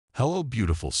Hello,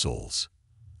 beautiful souls.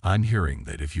 I'm hearing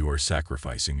that if you are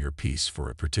sacrificing your peace for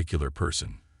a particular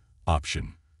person,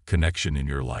 option, connection in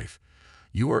your life,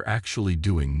 you are actually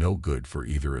doing no good for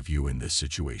either of you in this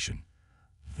situation.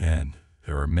 And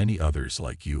there are many others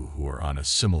like you who are on a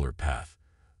similar path,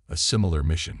 a similar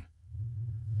mission.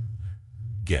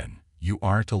 Again, you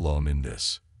aren't alone in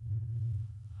this.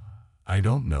 I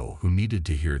don't know who needed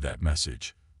to hear that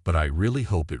message, but I really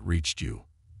hope it reached you.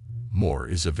 More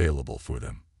is available for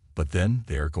them, but then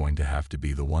they are going to have to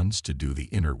be the ones to do the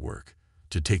inner work,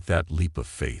 to take that leap of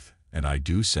faith. And I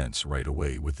do sense right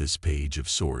away with this Page of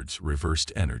Swords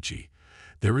reversed energy,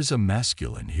 there is a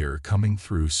masculine here coming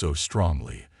through so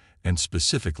strongly, and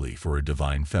specifically for a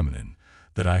divine feminine,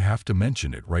 that I have to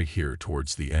mention it right here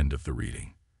towards the end of the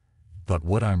reading. But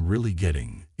what I'm really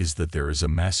getting is that there is a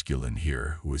masculine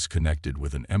here who is connected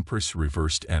with an Empress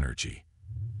reversed energy.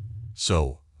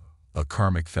 So, a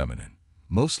karmic feminine,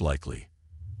 most likely.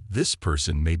 This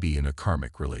person may be in a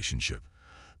karmic relationship,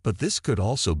 but this could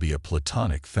also be a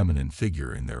platonic feminine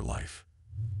figure in their life.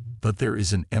 But there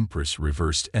is an Empress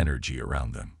reversed energy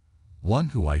around them, one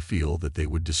who I feel that they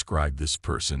would describe this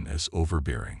person as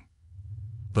overbearing.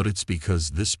 But it's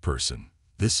because this person,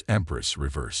 this Empress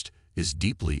reversed, is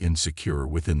deeply insecure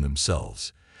within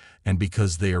themselves, and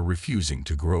because they are refusing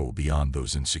to grow beyond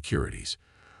those insecurities,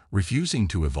 refusing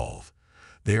to evolve,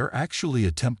 they are actually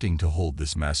attempting to hold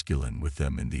this masculine with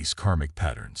them in these karmic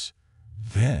patterns.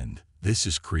 Then, this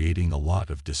is creating a lot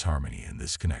of disharmony in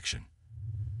this connection.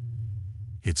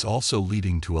 It's also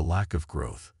leading to a lack of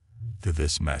growth. To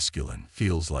this masculine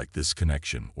feels like this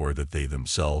connection, or that they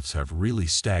themselves have really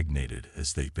stagnated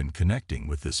as they've been connecting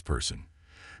with this person.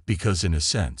 Because in a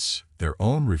sense, their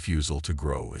own refusal to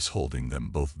grow is holding them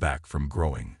both back from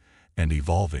growing and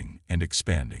evolving and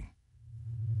expanding.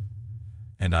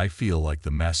 And I feel like the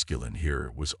masculine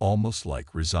here was almost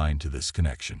like resigned to this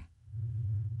connection.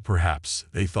 Perhaps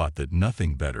they thought that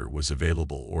nothing better was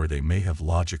available, or they may have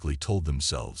logically told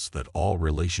themselves that all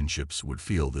relationships would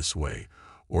feel this way,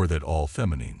 or that all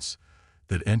feminines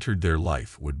that entered their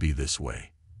life would be this way.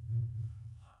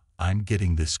 I'm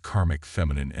getting this karmic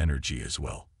feminine energy as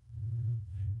well.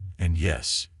 And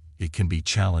yes, it can be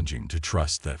challenging to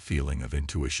trust that feeling of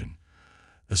intuition,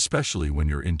 especially when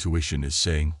your intuition is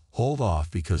saying, hold off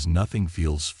because nothing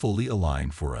feels fully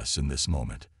aligned for us in this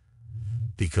moment.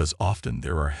 Because often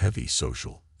there are heavy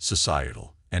social,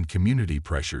 societal, and community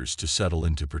pressures to settle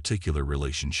into particular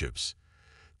relationships,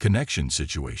 connection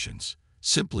situations,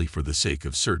 simply for the sake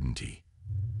of certainty.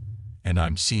 And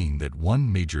I'm seeing that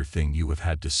one major thing you have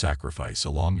had to sacrifice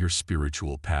along your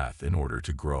spiritual path in order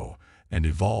to grow and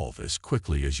evolve as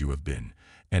quickly as you have been,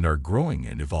 and are growing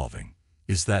and evolving,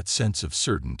 is that sense of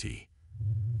certainty.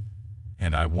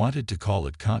 And I wanted to call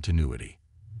it continuity.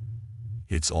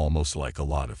 It's almost like a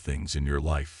lot of things in your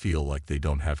life feel like they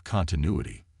don't have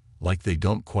continuity, like they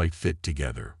don't quite fit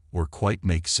together or quite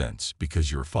make sense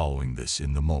because you're following this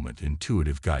in the moment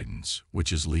intuitive guidance,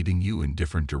 which is leading you in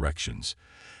different directions,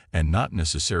 and not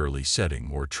necessarily setting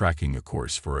or tracking a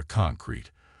course for a concrete,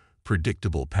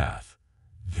 predictable path.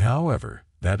 However,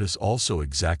 that is also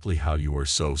exactly how you are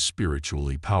so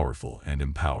spiritually powerful and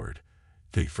empowered.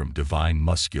 They from divine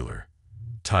muscular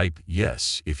type,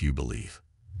 yes, if you believe.